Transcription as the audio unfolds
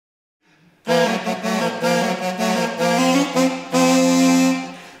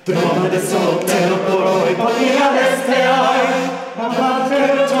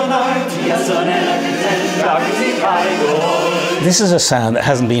This is a sound that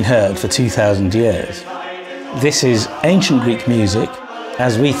hasn't been heard for 2,000 years. This is ancient Greek music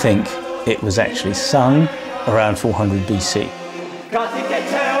as we think it was actually sung around 400 BC.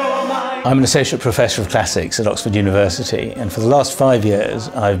 I'm an associate professor of classics at Oxford University, and for the last 5 years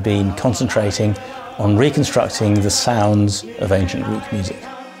I've been concentrating on reconstructing the sounds of ancient Greek music.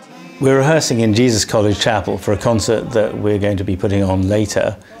 We're rehearsing in Jesus College Chapel for a concert that we're going to be putting on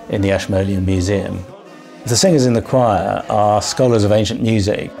later in the Ashmolean Museum. The singers in the choir are scholars of ancient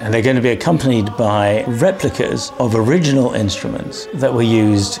music, and they're going to be accompanied by replicas of original instruments that were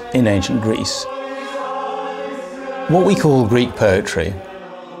used in ancient Greece. What we call Greek poetry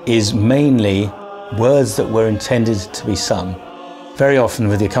is mainly words that were intended to be sung, very often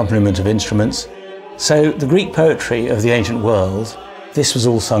with the accompaniment of instruments. So the Greek poetry of the ancient world, this was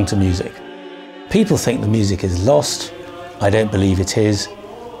all sung to music. People think the music is lost. I don't believe it is.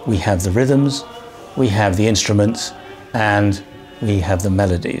 We have the rhythms, we have the instruments, and we have the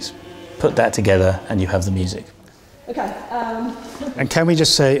melodies. Put that together and you have the music. Okay. And can we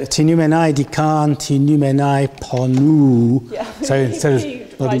just say, tinumenai dikan, tinumenai ponu? Yeah.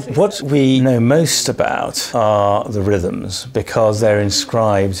 What we know most about are the rhythms because they're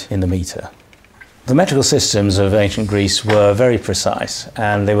inscribed in the meter. The metrical systems of ancient Greece were very precise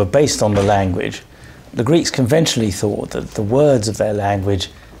and they were based on the language. The Greeks conventionally thought that the words of their language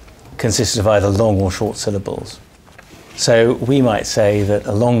consisted of either long or short syllables. So we might say that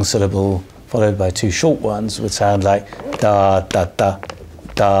a long syllable followed by two short ones would sound like da, da, da,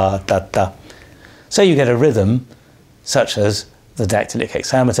 da, da, da. So you get a rhythm such as the dactylic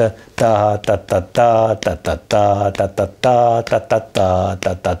hexameter, da, da, da, da, da, da, da, da, da, da, da, da, da,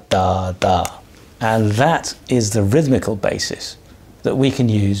 da, da, da, da. And that is the rhythmical basis that we can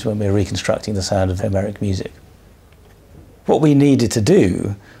use when we're reconstructing the sound of Homeric music. What we needed to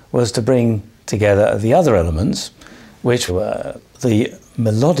do was to bring together the other elements, which were the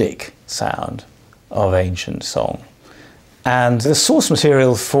melodic sound of ancient song. And the source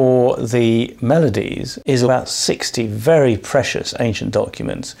material for the melodies is about 60 very precious ancient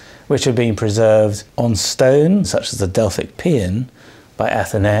documents, which have been preserved on stone, such as the Delphic Paean by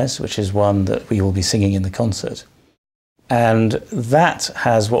Athenaeus, which is one that we will be singing in the concert. And that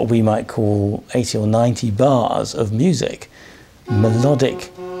has what we might call 80 or 90 bars of music,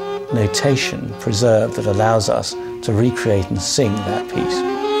 melodic notation preserved that allows us to recreate and sing that piece.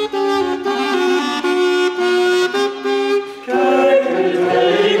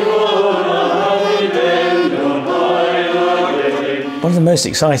 One of the most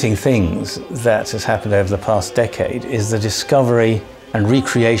exciting things that has happened over the past decade is the discovery and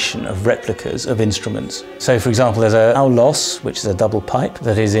recreation of replicas of instruments. So for example, there's a aulos, which is a double pipe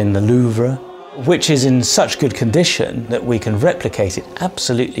that is in the Louvre, which is in such good condition that we can replicate it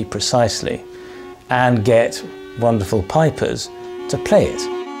absolutely precisely and get wonderful pipers to play it.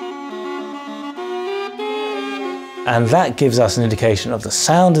 And that gives us an indication of the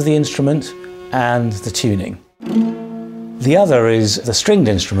sound of the instrument and the tuning. The other is the stringed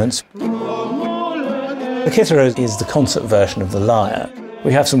instruments. The kithara is the concert version of the lyre.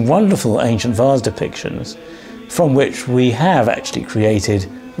 We have some wonderful ancient vase depictions from which we have actually created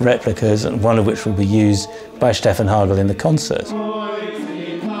replicas, and one of which will be used by Stefan Hagel in the concert.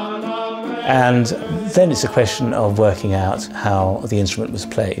 And then it's a question of working out how the instrument was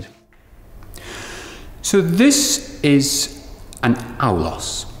played. So this is an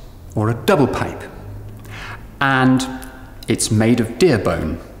aulos, or a double pipe, and it's made of deer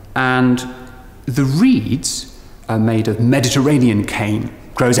bone, and the reeds are made of Mediterranean cane,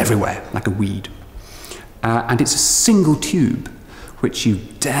 grows everywhere like a weed, and it's a single tube which you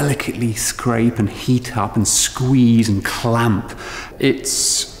delicately scrape and heat up and squeeze and clamp.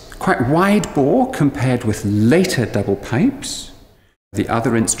 It's quite wide bore compared with later double pipes. The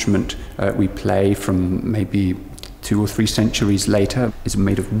other instrument we play from maybe 2 or 3 centuries later is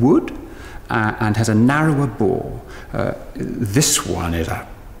made of wood and has a narrower bore. This one is a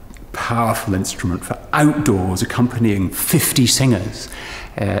powerful instrument for outdoors, accompanying 50 singers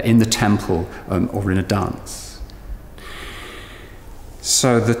in the temple or in a dance.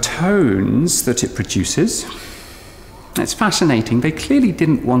 So the tones that it produces, it's fascinating. They clearly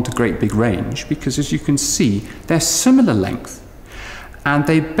didn't want a great big range because, as you can see, they're similar length, and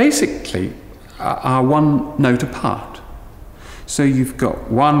they basically are one note apart. So you've got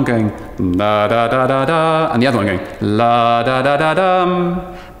one going la da da da da, and the other one going la da da da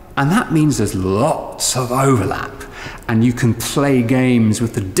dum, and that means there's lots of overlap, and you can play games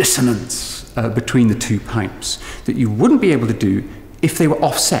with the dissonance between the two pipes that you wouldn't be able to do if they were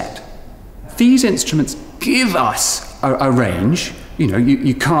offset. These instruments give us a range. You know,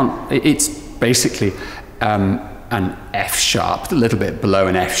 you can't, it's basically an F sharp, a little bit below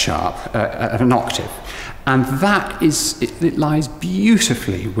an F sharp, an octave. And that is, it lies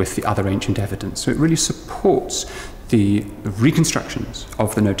beautifully with the other ancient evidence. So it really supports the reconstructions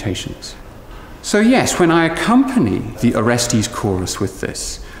of the notations. So yes, when I accompany the Orestes chorus with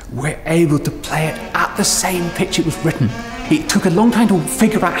this, we're able to play it at the same pitch it was written. It took a long time to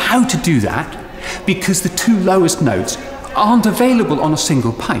figure out how to do that because the two lowest notes aren't available on a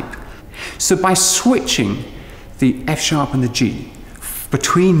single pipe. So by switching the F sharp and the G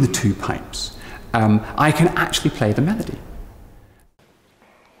between the two pipes, I can actually play the melody.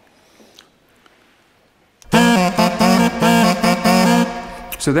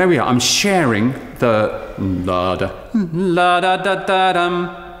 So there we are. I'm sharing the la da da da dum.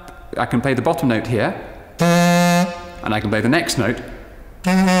 I can play the bottom note here, and I can play the next note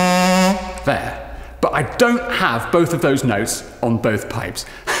there. But I don't have both of those notes on both pipes,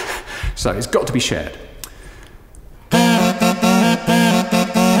 so it's got to be shared.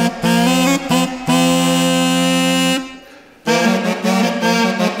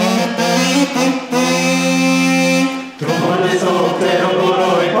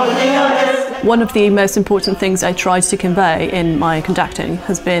 One of the most important things I tried to convey in my conducting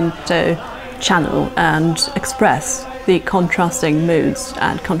has been to channel and express the contrasting moods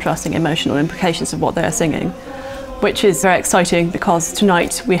and contrasting emotional implications of what they are singing, which is very exciting because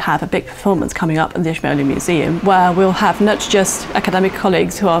tonight we have a big performance coming up in the Veale Museum where we'll have not just academic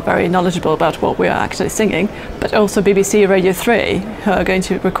colleagues who are very knowledgeable about what we are actually singing, but also BBC Radio 3 who are going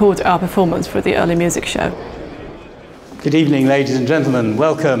to record our performance for the early music show. Good evening, ladies and gentlemen.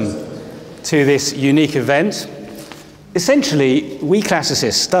 Welcome to this unique event. Essentially, we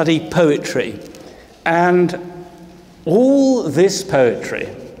classicists study poetry, and all this poetry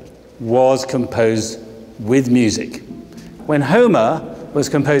was composed with music. When Homer was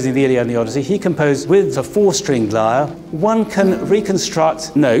composing the Iliad and the Odyssey, he composed with a four-stringed lyre. One can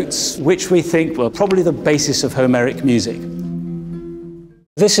reconstruct notes which we think were probably the basis of Homeric music.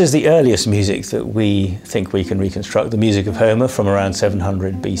 This is the earliest music that we think we can reconstruct, the music of Homer from around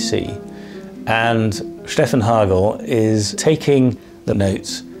 700 BC. And Stefan Hagel is taking the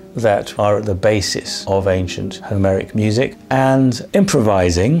notes that are at the basis of ancient Homeric music and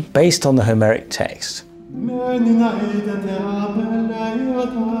improvising based on the Homeric text.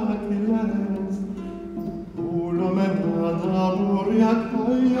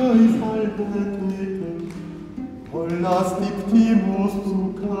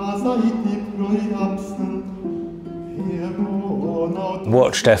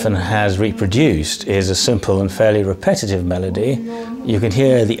 What Stefan has reproduced is a simple and fairly repetitive melody. You can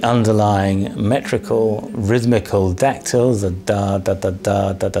hear the underlying metrical, rhythmical dactyl, the da, da, da,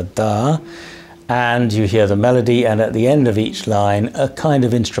 da, da, da, da, and you hear the melody, and at the end of each line, a kind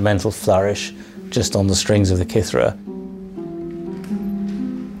of instrumental flourish just on the strings of the kithra.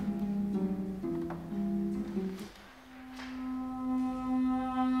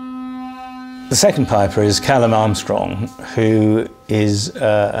 The second piper is Callum Armstrong, who is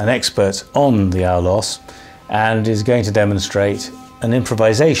an expert on the aulos and is going to demonstrate an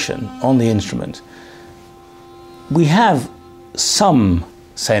improvisation on the instrument. We have some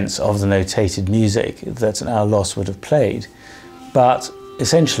sense of the notated music that an aulos would have played, but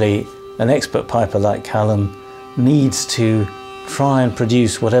essentially an expert piper like Callum needs to try and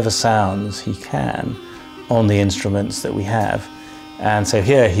produce whatever sounds he can on the instruments that we have. And so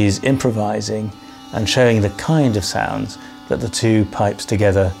here he's improvising and showing the kind of sounds that the two pipes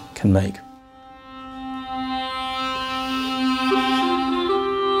together can make.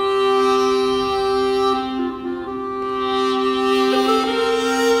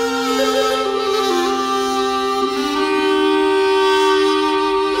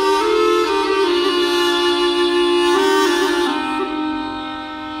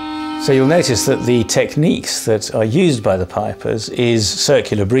 So you'll notice that the techniques that are used by the pipers is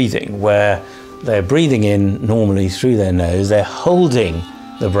circular breathing, where they're breathing in normally through their nose, they're holding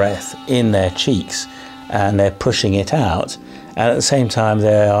the breath in their cheeks and they're pushing it out, and at the same time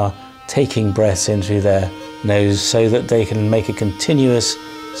they are taking breaths in through their nose so that they can make a continuous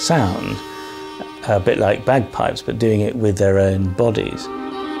sound, a bit like bagpipes, but doing it with their own bodies.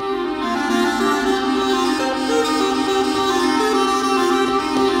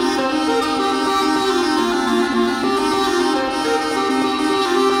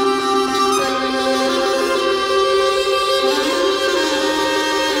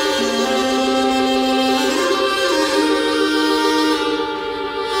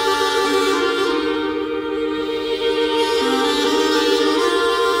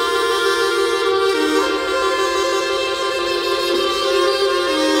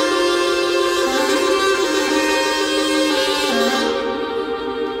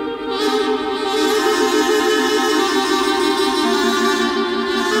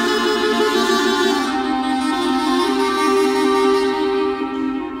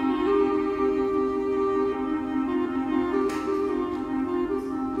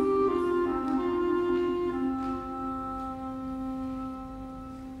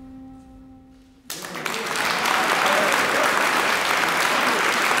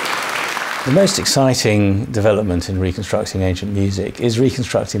 The most exciting development in reconstructing ancient music is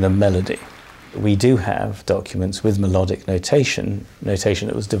reconstructing the melody. We do have documents with melodic notation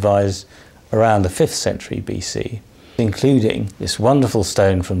that was devised around the 5th century BC, including this wonderful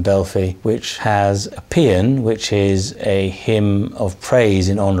stone from Delphi, which has a paean, which is a hymn of praise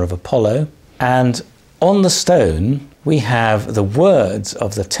in honour of Apollo. And on the stone, we have the words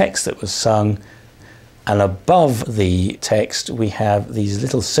of the text that was sung, and above the text, we have these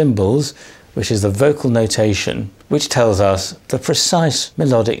little symbols, which is the vocal notation, which tells us the precise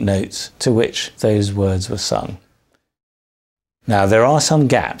melodic notes to which those words were sung. Now, there are some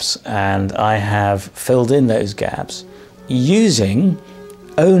gaps, and I have filled in those gaps using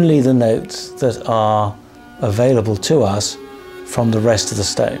only the notes that are available to us from the rest of the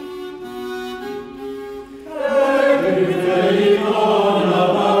stone.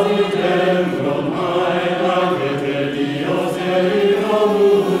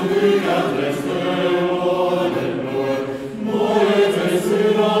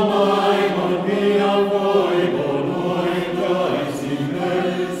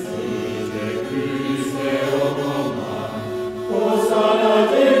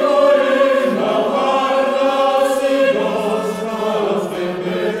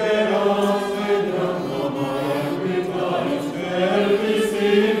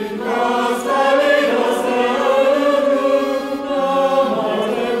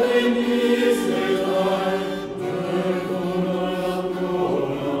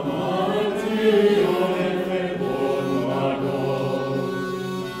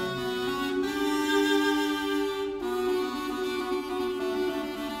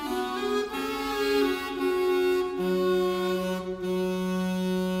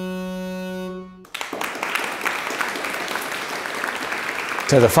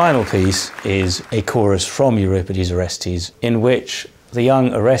 So the final piece is a chorus from Euripides' Orestes, in which the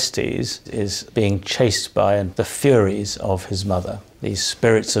young Orestes is being chased by the furies of his mother, these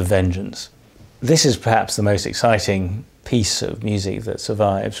spirits of vengeance. This is perhaps the most exciting piece of music that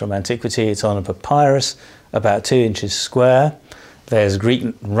survives from antiquity. It's on a papyrus about 2 inches square. There's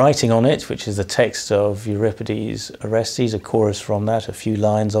Greek writing on it, which is the text of Euripides' Orestes, a chorus from that, a few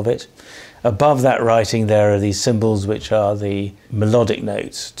lines of it. Above that writing there are these symbols which are the melodic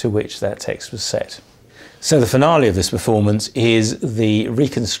notes to which that text was set. So the finale of this performance is the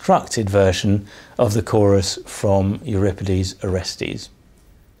reconstructed version of the chorus from Euripides' Orestes.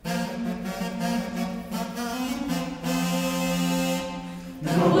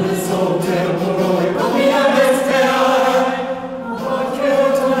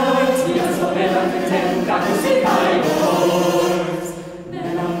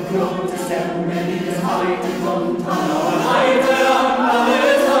 Seven minutes high to